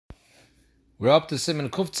We're up to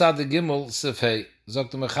Siman Kuf Tzad Gimel Sefei.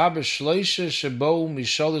 Sagt Mechaber Shloisha Shebo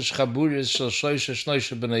Misholish Chaburis Shel Shloisha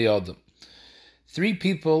Shloisha B'nei Adam. 3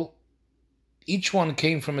 people, each one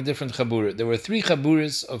came from a different Chabura. There were 3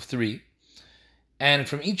 Chaburis of 3, and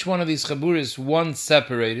from each one of these Chaburis, one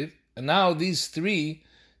separated, and now these 3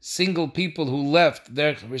 single people who left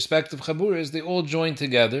their respective Chaburis, they all joined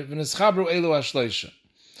together. V'neschabru elu hashloisha.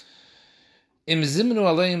 Im zimnu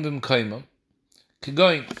aleim b'mkoimam.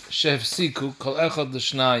 Kegoin shehefsiku kol echad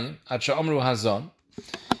l'shnayim at she'amru hazon.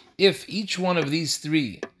 If each one of these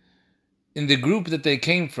 3, in the group that they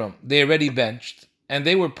came from, they already benched, and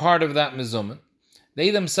they were part of that mezuman,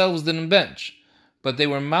 they themselves didn't bench, but they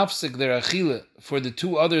were mafsik their achila for the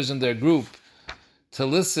 2 others in their group to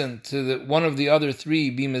listen to one of the other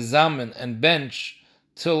 3 be mezamen and bench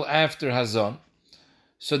till after hazon.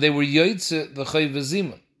 So they were yoytze the chayv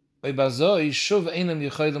zimun. Even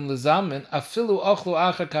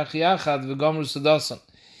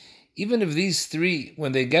if these 3,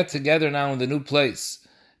 when they get together now in the new place,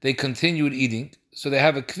 they continued eating, so they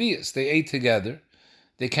have a kviyas, they ate together,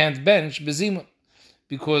 they can't bench bezimun,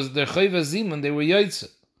 because their chayv zimun, they were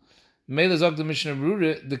yoytze. Mele zog the Mishnah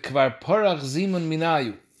Brura, the kvar porach zimun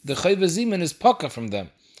minayu. The chayv zimun is paka from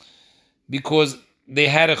them, because they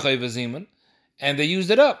had a chayv zimun, and they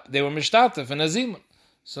used it up. They were mishtatef and a zimun.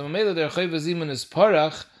 So Mele their chayv zimun is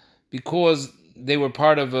porach, because they were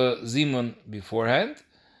part of a zimun beforehand,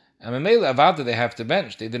 and Mele avada they have to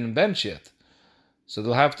bench. They didn't bench yet, so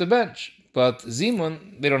they'll have to bench. But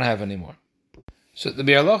zimun they don't have anymore. So the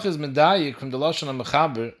Bi'aloch is medayik from the Lashon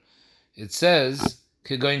HaMechaber. It says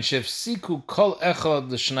kegoin shefsiku kol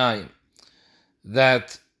echad l'shnayim,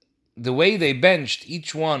 that the way they benched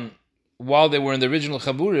each one while they were in the original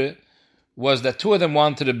chabura was that 2 of them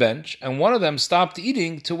wanted to bench, and one of them stopped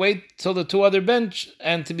eating to wait till the 2 other bench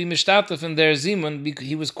and to be mishtatef in their zimun.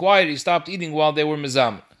 He was quiet, he stopped eating while they were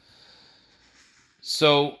mizam.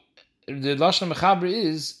 So the Lashon HaMechaber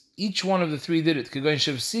is each one of the 3 did it. Kegoin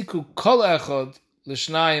shefsiku kol echad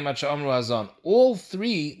l'shnayim at she'amru hazon. All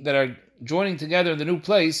 3 that are joining together in the new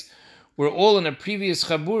place were all in a previous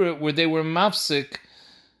chabura where they were mafsik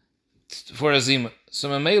for a zimun. So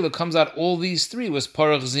Mamela comes out all these 3 was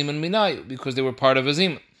parach zimun minayu, because they were part of a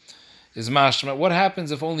zimun. Is mashma. What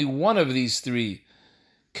happens if only one of these 3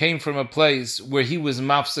 came from a place where he was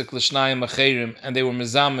mafsik l'shnayim acherim and they were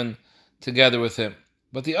mizamen together with him?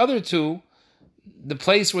 But the other 2, the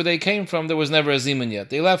place where they came from, there was never a zimun yet.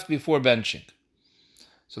 They left before benching.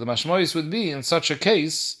 So the mashmois would be, in such a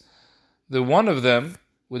case, the one of them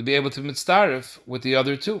would be able to mitzaref with the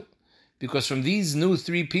other 2. Because from these new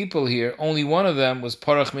 3 people here, only one of them was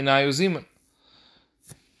parach minayu zimun.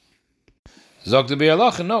 Zog the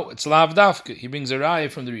Bi'aloch, no, it's lav dafke. He brings a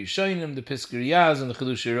raya from the Rishonim, the Piskiriyaz, and the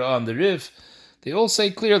Chidush Yirah, and the Rif. They all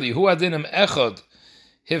say clearly, hu adinim echad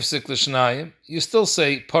hifsik l'shnayim. You still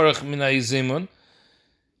say parach minayu zimun,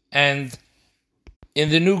 and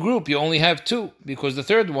in the new group you only have 2, because the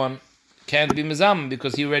 3rd one can't be mizam,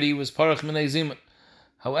 because he already was parach minayu zimun.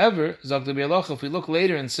 However, Zog the Bi'aloch, if we look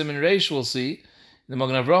later in Siman Reish, we'll see the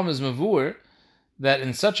Magen Avraham is mavur that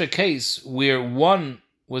in such a case where one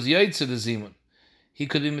was yaitze the zimun, he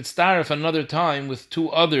could be mitzaref another time with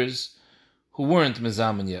 2 others who weren't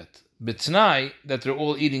mizamen yet. B'tnai that they're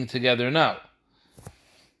all eating together now.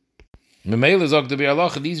 Memele Zog the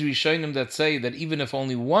Bi'aloch, these Rishonim that say that even if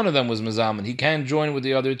only one of them was mizamen, he can't join with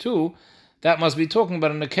the other 2. That must be talking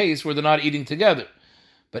about in a case where they're not eating together.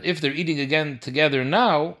 But if they're eating again together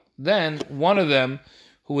now, then one of them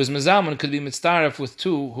who was mezamen could be mitzaref with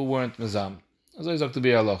 2 who weren't mezamen. As I sagt the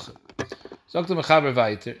Bi'aloch. Sagt the Mechaber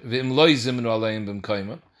weiter, v'im lo yizimnu aleim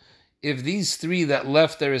b'mkoimah. If these 3 that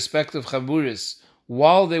left their respective chaburis,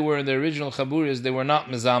 while they were in their original chaburis, they were not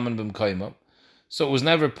mezamen b'mkoimah, so it was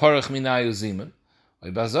never parach minayu zimun.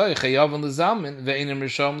 Oibazoi chayavan l'zamen ve'enim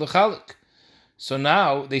risham l'chalik. So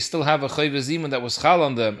now they still have a chayv zimun that was chal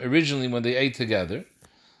on them originally when they ate together.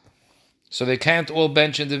 So they can't all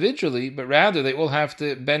bench individually, but rather they all have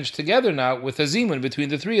to bench together now with a zimun between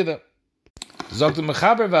the 3 of them.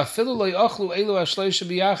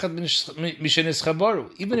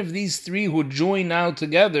 Even if these 3 who join now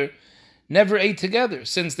together never ate together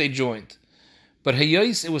since they joined. But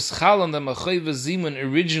hayos, it was chal on them a chayv zimun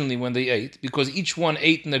originally when they ate, because each one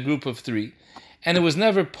ate in a group of 3. And it was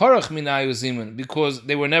never parach minayu zimun, because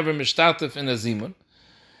they were never mishtatef in a zimun.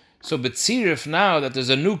 So betzirif, now that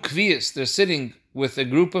there's a new kviyas, they're sitting with a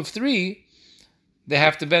group of 3, they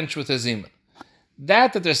have to bench with a zimun.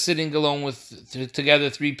 That they're sitting alone with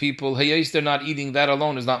together 3 people, hayos they're not eating, that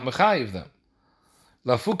alone is not mechayiv them.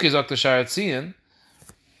 Lafuk is Dr. Sharatzian.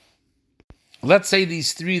 Let's say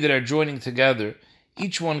these 3 that are joining together,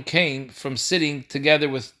 each one came from sitting together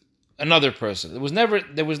with another person.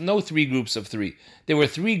 There was no three groups of three. There were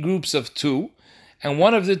three groups of two, and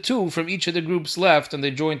one of the two from each of the groups left, and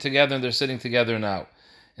they joined together, and they're sitting together now.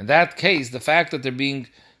 In that case, the fact that they're being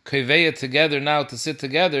koveya together now to sit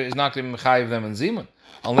together is not going to be mechayev them in zimun,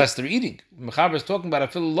 unless they're eating. Mechaber is talking about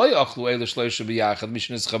afilu lo yachlu elu shloisha b'yachad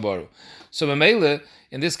mishnas chabaru. So memele,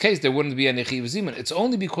 in this case, there wouldn't be any chiv zimun. It's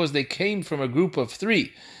only because they came from a group of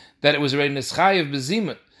three that it was already nischayev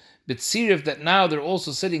b'zimun. But sirif that now they're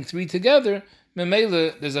also sitting three together,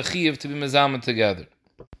 memele, there's a chiv to be mezamen together.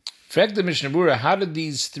 Frag the Mishnah Berurah, how did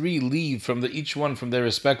these three leave from each one from their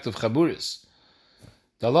respective chaburas?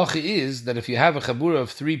 The halacha is that if you have a chabura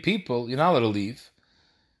of three people, you're not allowed to leave,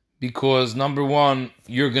 because number one,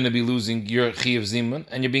 you're going to be losing your chiv zimun,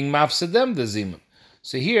 and you're being mafsed them the zimun.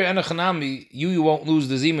 So here, enochanami, you won't lose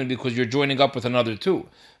the zimun because you're joining up with another two,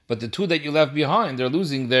 but the two that you left behind, they're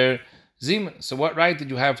losing their zimun. So what right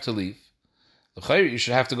did you have to leave? You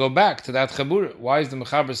should have to go back to that chabura. Why is the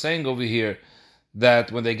mechaber saying over here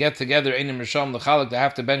that when they get together, einim risham l'chalak, they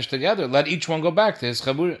have to bench together? Let each one go back to his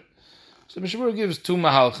chabura. So Mishnah Berurah gives two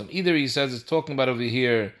mahalchim. Either he says it's talking about over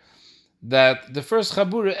here that the first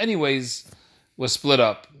chabura anyways was split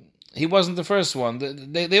up. He wasn't the first one.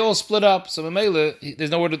 They all split up. So Mamela,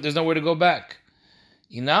 there's nowhere to go back.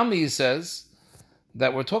 Inami, he says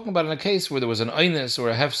that we're talking about in a case where there was an oines or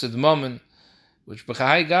a hefsid moment, which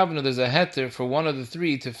b'chahai gavna, there's a heter for one of the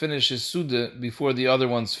three to finish his suda before the other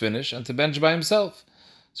ones finish and to bench by himself.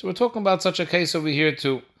 So we're talking about such a case over here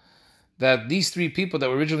too, that these three people that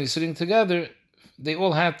were originally sitting together, they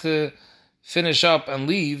all had to finish up and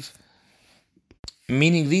leave,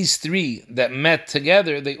 meaning these three that met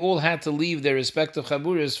together, they all had to leave their respective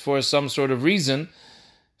chaburas for some sort of reason,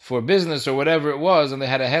 for business or whatever it was, and they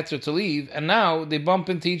had a heter to leave, and now they bump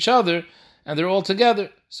into each other, and they're all together.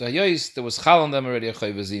 So Hayois, there was chal on them already, a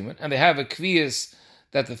chayv zimun, and they have a kviyas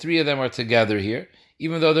that the three of them are together here.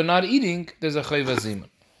 Even though they're not eating, there's a chayv zimun.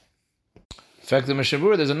 In fact, the Mishnah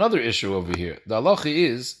Berurah, there's another issue over here. The halacha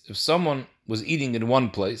is, if someone was eating in one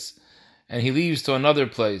place, and he leaves to another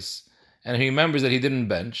place, and he remembers that he didn't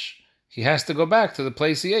bench, he has to go back to the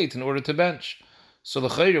place he ate in order to bench. So the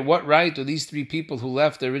chayr, what right do these three people who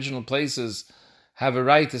left their original places have a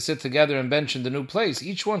right to sit together and bench in the new place?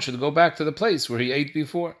 Each one should go back to the place where he ate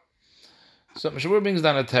before. So Mishnah Berurah brings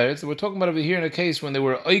down a teretz. We're talking about over here in a case when they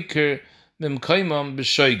were oiker mimkaimam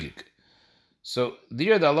b'shoigig. So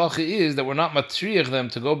there the halacha is that we're not matriach them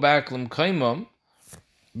to go back l'mkaimam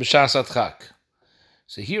b'shas atchak.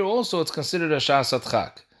 So here also it's considered a shas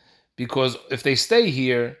atchak, because if they stay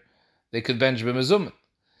here, they could bench b'mezuman.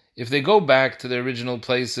 If they go back to their original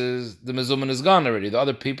places, the mezuman is gone already. The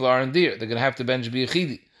other people aren't there. They're going to have to bench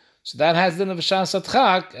b'yechidi. So that has then of a shas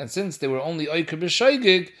atchak, and since they were only oiker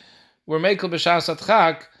b'shoigig, we're mekel b'shas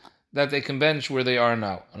atchak that they can bench where they are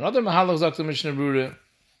now. Another mahalach zok the Mishnah Berurah,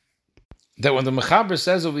 that when the mechaber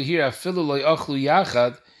says over here, afilu lo yachlu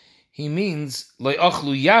yachad, he means lo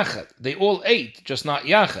yachlu yachad. They all ate, just not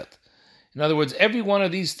yachad. In other words, every one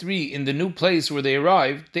of these three in the new place where they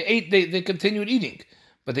arrived, they ate, they continued eating,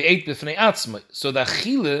 but they ate b'fnei atzmai. So the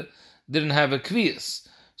achile didn't have a kviyas.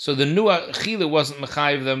 So the new achile wasn't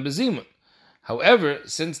mechayev them b'zimun. However,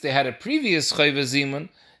 since they had a previous chayv zimun,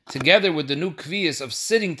 together with the new kviyas of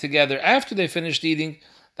sitting together after they finished eating,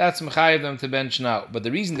 that's mechayev them to bench now. But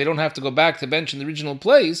the reason they don't have to go back to bench in the original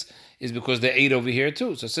place is because they ate over here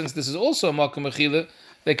too. So since this is also a makom achila,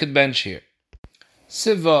 they could bench here.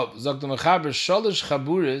 Sivav, zok the mechaber, sholish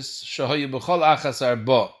chaburis shahoyu b'chol achas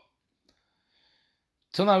arba.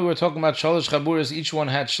 Till now we were talking about sholish chaburis, each one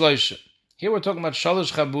had shloisha. Here we're talking about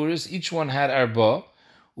sholish chaburis, each one had arba.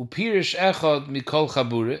 Upirish echad mikol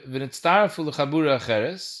chabura, v'nitztarfu l'chabura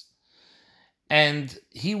acheres. And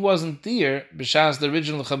he wasn't there, b'shas the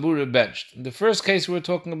original chabura benched. In the first case we were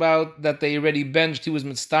talking about that they already benched, he was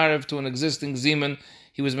mitztarev to an existing zimun,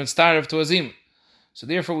 he was mitztarev to a zimun. So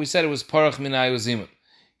therefore we said it was parach minayu zimun.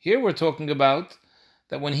 Here we're talking about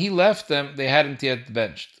that when he left them, they hadn't yet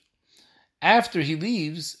benched. After he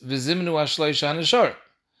leaves, v'zimnu ashleisha hanashar.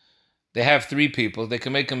 They have three people, they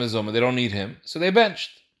can make him a zoma, they don't need him, so they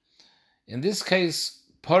benched. In this case,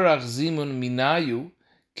 parach zimun minayu,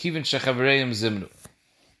 Kivin shechavreim zimnu.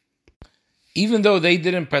 Even though they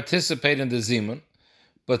didn't participate in the zimun,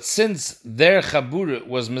 but since their chabura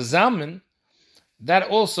was mezamin, that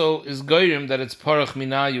also is goyrim that it's parach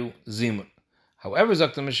minayu zimun. However,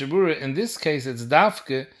 Zakta Mishnah Berurah, in this case it's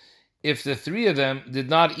dafke if the three of them did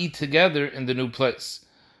not eat together in the new place.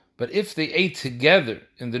 But if they ate together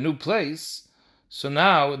in the new place, so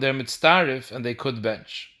now they're mitztarif and they could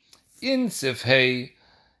bench. In sifhei,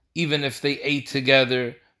 even if they ate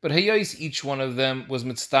together, But hayos, each one of them was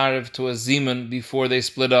mitztarev to a zimun before they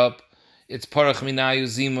split up. It's parach minayu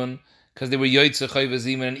zimun, because they were yoytze chayva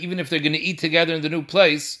zimun, and even if they're going to eat together in the new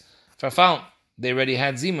place, farfal, they already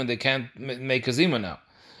had zimun, they can't make a zimun now.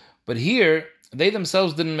 But here, they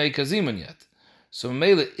themselves didn't make a zimun yet. So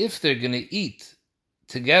mele, if they're going to eat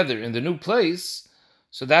together in the new place,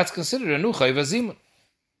 so that's considered a new chayva zimun.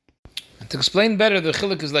 And to explain better, the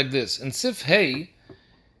chiluk is like this. In Sif Hey,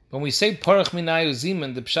 when we say parach minayu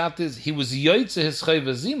zimun, the pshat is he was yoytze his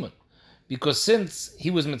chayva zimun, because since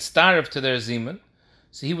he was mitztarev to their zimun,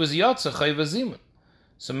 so he was yotze chayva zimun.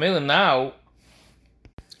 So mele now,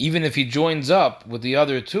 even if he joins up with the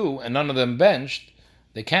other two and none of them benched,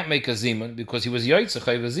 they can't make a zimun because he was yoytze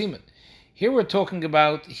chayva zimun. Here we're talking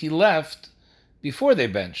about he left before they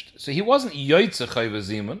benched. So he wasn't yoytze chayva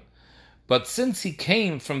zimun, but since he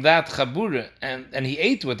came from that chabura and he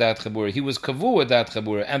ate with that chabura, he was kavu with that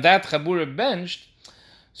chabura, and that chabura benched,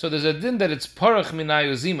 so there's a din that it's parach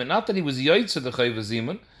minayu zimun. Not that he was yoytze the chayva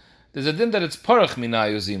zimun, there's a din that it's parach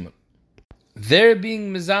minayu zimun. Their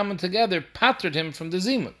being mizaman together pattered him from the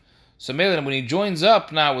zimun. So when he joins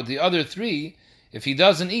up now with the other three, if he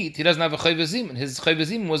doesn't eat, he doesn't have a chayva zimun. His chayva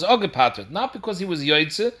zimun was pattered, not because he was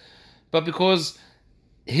yoytze, but because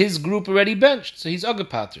his group already benched, so he's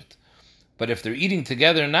pattered. But if they're eating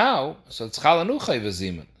together now, so it's chalanu chayva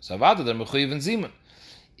zimun. So avada they're mechuyev in zimun.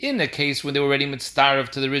 In a case when they were already mitztarev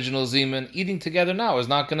to the original zimun, eating together now is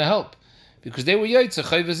not going to help, because they were yoytze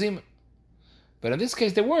chayva zimun. But in this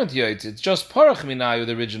case, they weren't yoytze. It's just parach minayu,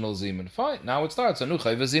 the original zimun. Fine, now it starts anu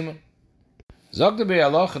chayva zimun. Zog de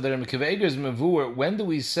be'alacha der mekeveiger's mevur. When do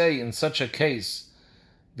we say in such a case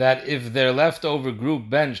that if their leftover group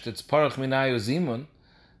benched, it's parach minayu zimun?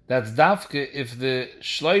 That's dafke if the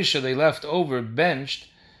shloisha they left over benched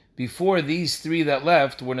before these three that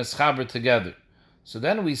left were neschaber together. So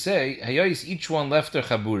then we say hayos, each one left their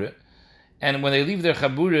chabura, and when they leave their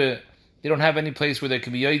chabura, they don't have any place where they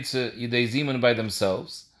can be yoytze yidei zimun by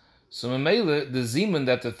themselves. So memele, the zimun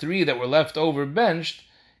that the three that were left over benched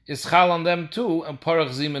is chal on them too, and parach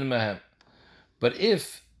zimun mehem. But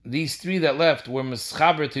if these three that left were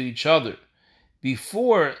mischaber to each other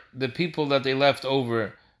before the people that they left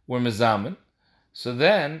over were mizamen, so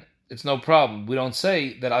then it's no problem. We don't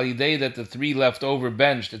say that al yidei that the three left over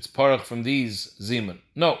benched, it's parach from these zimun.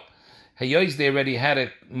 No. Hayos, they already had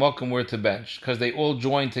a mokum where to bench, because they all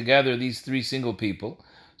joined together, these three single people,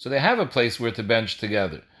 so they have a place where to bench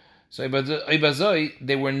together. So ibazoi,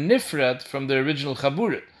 they were nifrat from the original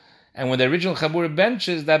chabura, and when the original chabura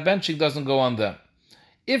benches, that benching doesn't go on them.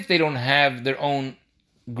 If they don't have their own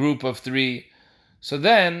group of three, so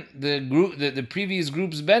then the previous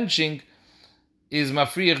group's benching is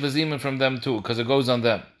mafriach the zimun from them too, because it goes on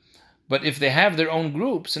them. But if they have their own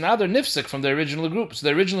groups, so now they're nifsek from the original group. So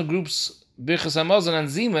the original group's bרכת המזון and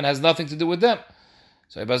zimun has nothing to do with them.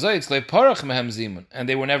 So ibazoi, it's like parach mehem zimun, and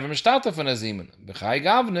they were never mishtatef on a zimun. B'chai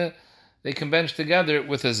gavne, they can bench together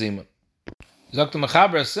with a zimun. Zok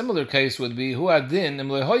mechaber, a similar case would be hu adin im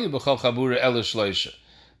lehoyu b'chol chabura el shloisha.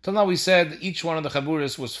 Till now we said each one of the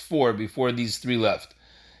chaburas was 4 before these 3 left,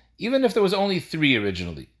 even if there was only 3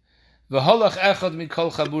 originally. V'holach echad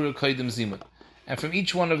mikol chabura koydem zimun. And from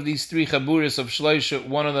each one of these 3 chaburas of shloisha,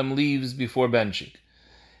 one of them leaves before benching.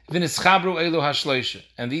 V'nischabru elu hashloisha,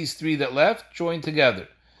 and these 3 that left join together.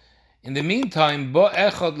 In the meantime, bo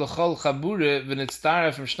echad l'chol chabura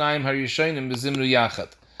v'nitztaref from shnayim harishonim b'zimnu yachad.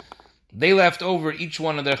 They left over, each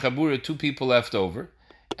one of their chabura, 2 people left over,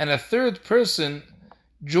 and a 3rd person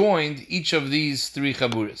joined each of these 3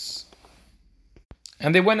 chaburas.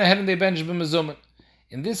 And they went ahead and they benched b'mezuman.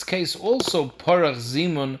 In this case, also parach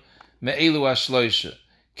zimun me'elu hashloisha,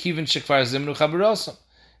 kivin shekvar zimnu chaburosam.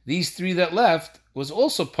 These 3 that left was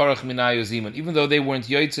also parach minayu zimun, even though they weren't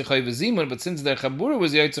yoytze chayva zimun, but since their chabura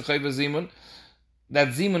was yoytze chayva zimun, that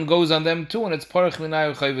zimun goes on them too, and it's parach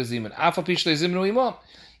minayu chayva zimun. Afa pishle zimnu imam,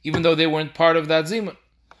 even though they weren't part of that zimun.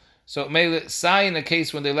 So may say in a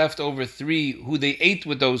case when they left over 3, who they ate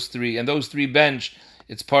with those 3, and those 3 bench,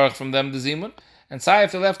 it's parach from them the zimun. And say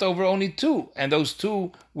if they left over only 2, and those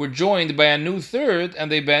 2 were joined by a new 3rd,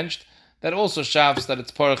 and they benched, that also shavs that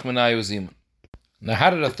it's parach minayu zimun. Now,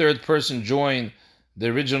 how did a 3rd person join the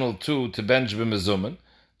original 2 to bench b'mezuman?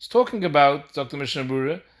 It's talking about, Dr. Mishnah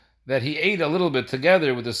Berurah, that he ate a little bit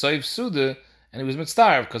together with the Saif Suda, and he was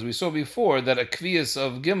mitzvah, because we saw before that a kviyas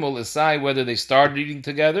of Gimel is say whether they started eating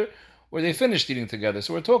together or they finished eating together.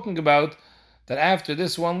 So we're talking about that after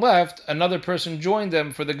this one left, another person joined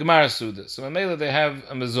them for the Gemara Suda. So in Mela they have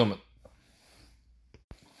a mezuman.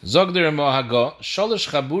 Zogder Mohaga, Sholosh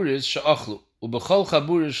Chaburis Sha'achlu, Ubechol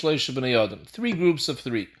Chaburis Shloisha B'nei Adam. 3 groups of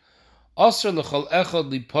 3. Asr l'chol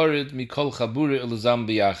echad liparid mikol chabura iluzam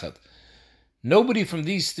biyachad. Nobody from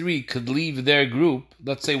these three could leave their group.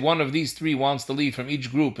 Let's say one of these three wants to leave from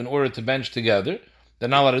each group in order to bench together. They're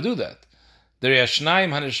not allowed to do that.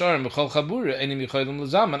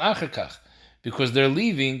 Because they're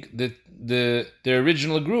leaving the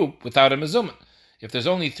original group without a mezuman. If there's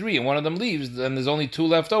only three and one of them leaves, then there's only two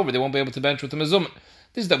left over. They won't be able to bench with the mezuman.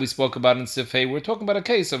 This is that we spoke about in Sifei. We're talking about a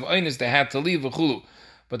case of Einis, they had to leave v'chulu.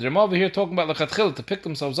 But they're over here talking about lechatchil, to pick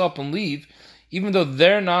themselves up and leave, even though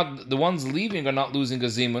they're not, the ones leaving are not losing a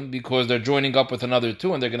zimun because they're joining up with another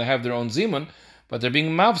two and they're going to have their own zimun, but they're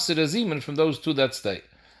being mafsid a zimun from those two that stay.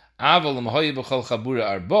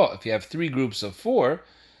 If you have three groups of four,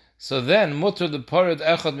 so then mutter the parad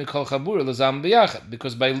echad mikol chabura l'zam biyachad,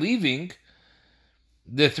 because by leaving,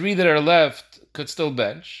 the three that are left could still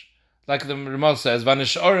bench, like the Ramah says,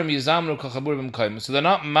 v'nisharim yizamru kol chabura b'mkayim. So they're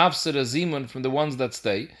not mafsid a zimun from the ones that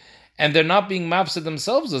stay, and they're not being mafsid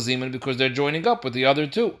themselves a zimun because they're joining up with the other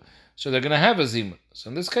two. So they're going to have a zimun. So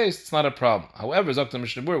in this case, it's not a problem. However, Zok the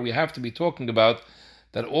Mishnah Berurah, we have to be talking about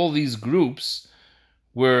that all these groups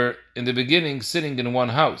were in the beginning sitting in one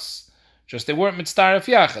house. Just they weren't mitzdaref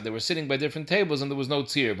yachad. They were sitting by different tables and there was no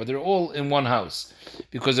tzir, but they're all in one house.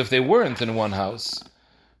 Because if they weren't in one house,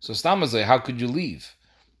 so stamazay, how could you leave?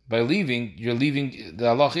 By leaving, you're leaving. The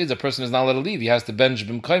halach is a person is not allowed to leave. He has to bench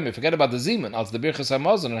b'mkayim. Forget about the zimun. Also, the birchas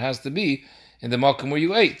hamazon, it has to be in the makom where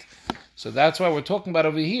you ate. So that's why we're talking about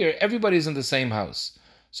over here. Everybody's in the same house,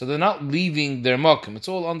 so they're not leaving their makom. It's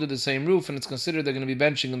all under the same roof, and it's considered they're going to be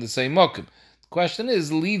benching in the same makom. The question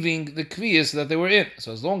is leaving the kviyas that they were in.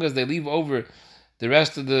 So as long as they leave over the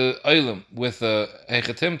rest of the oilam with a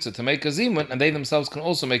hechatimtza to make a zimun, and they themselves can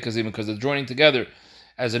also make a zimun because they're joining together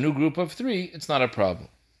as a new group of three, it's not a problem.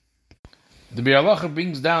 The Bir Halacha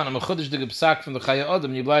brings down a mechudesh de gepsak from the Chaya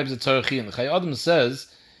Adam, and Yiblaib's the Tzarachin. The Chaya Adam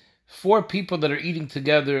says 4 people that are eating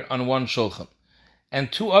together on one shulchan,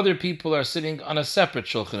 and 2 other people are sitting on a separate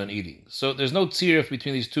shulchan and eating. So there's no tzirif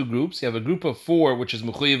between these 2 groups. You have a group of 4 which is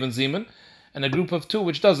mechuyev and zimun, and a group of 2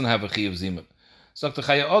 which doesn't have a chiyav zimun. So the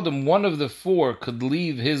Chaya Adam, one of the 4 could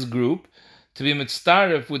leave his group to be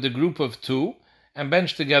mitzdaref with the group of 2 and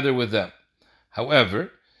bench together with them.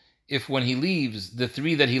 However, if when he leaves, the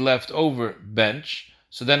 3 that he left over bench,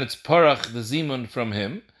 so then it's parach the zimun from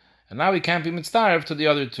him, and now he can't be mitzdaref to the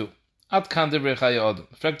other 2. At kan divrei Chaya Adam.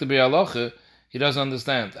 In fact, the Bir Halacha, he doesn't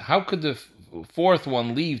understand. How could the 4th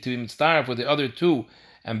one leave to be mitzdaref with the other 2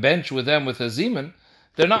 and bench with them with a zimun?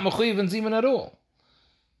 They're not mechuyev in zimun at all.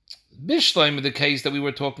 Bishleim, the case that we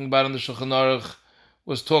were talking about in the Shulchan Aruch,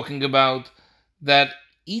 was talking about that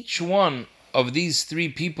each one of these 3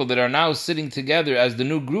 people that are now sitting together as the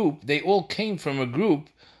new group, they all came from a group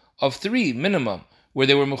of 3 minimum, where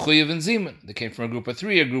they were mechuyev in zimun. They came from a group of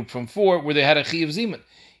 3, a group from 4, where they had a chiyav zimun.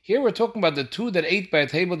 Here we're talking about the 2 that ate by a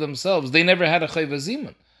table themselves. They never had a chiyav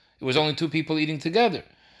zimun. It was only 2 people eating together.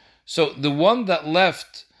 So the one that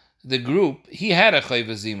left the group, he had a chiyav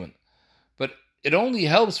zimun. But it only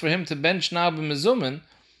helps for him to bench now b'mezumin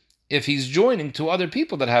if he's joining 2 other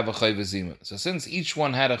people that have a chayv zimun. So since each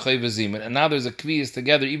one had a chayv zimun, and now there's a kviyas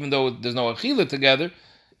together, even though there's no achila together,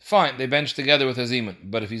 fine, they bench together with a zimun.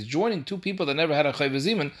 But if he's joining 2 people that never had a chayv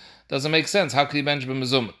zimun, doesn't make sense. How could he bench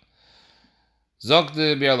b'mezumin? Zok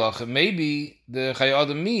the Bir Halacha, maybe the Chaya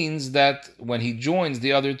Adam means that when he joins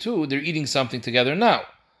the other 2, they're eating something together now.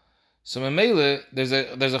 So Memele, there's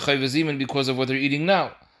a chayv zimun because of what they're eating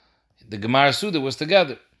now. The Gemara Suda was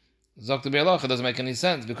together. Zok the Bir Halacha doesn't make any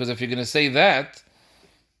sense, because if you're going to say that,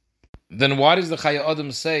 then why does the Chaya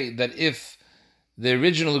Adam say that if the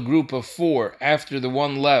original group of 4, after the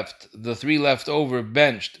 1 left, the 3 left over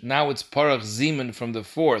benched, now it's parach zimun from the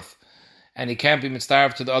 4th, and he can't be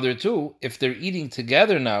mitzdaref to the other 2, if they're eating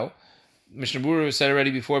together now, Mishnah Berurah said already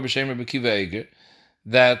before B'Shem Rabbi Akiva Eiger,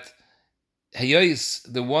 that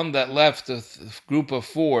Hayos, the one that left the group of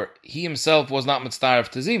 4, he himself was not mitzdaref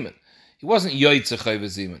to zimun. He wasn't yoytze chayv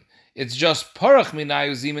zimun. It's just parach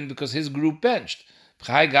minayu zimun because his group benched.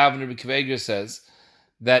 B'chai Gavner Rabbi Akiva Eiger says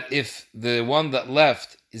that if the one that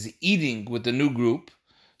left is eating with the new group,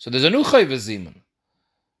 so there's a new chayv zimun.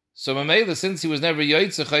 So Mamela, since he was never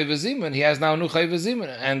yoytze chayv zimun, he has now a new chayv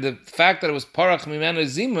zimun. And the fact that it was parach mimenu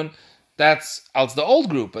zimun, that's out the old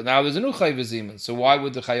group, but now there's a new chayv zimun. So why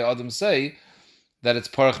would the Chaya Adam say that it's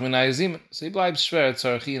parach minayu zimun? So he bleibs shver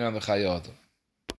tzarachin on the Chaya Adam.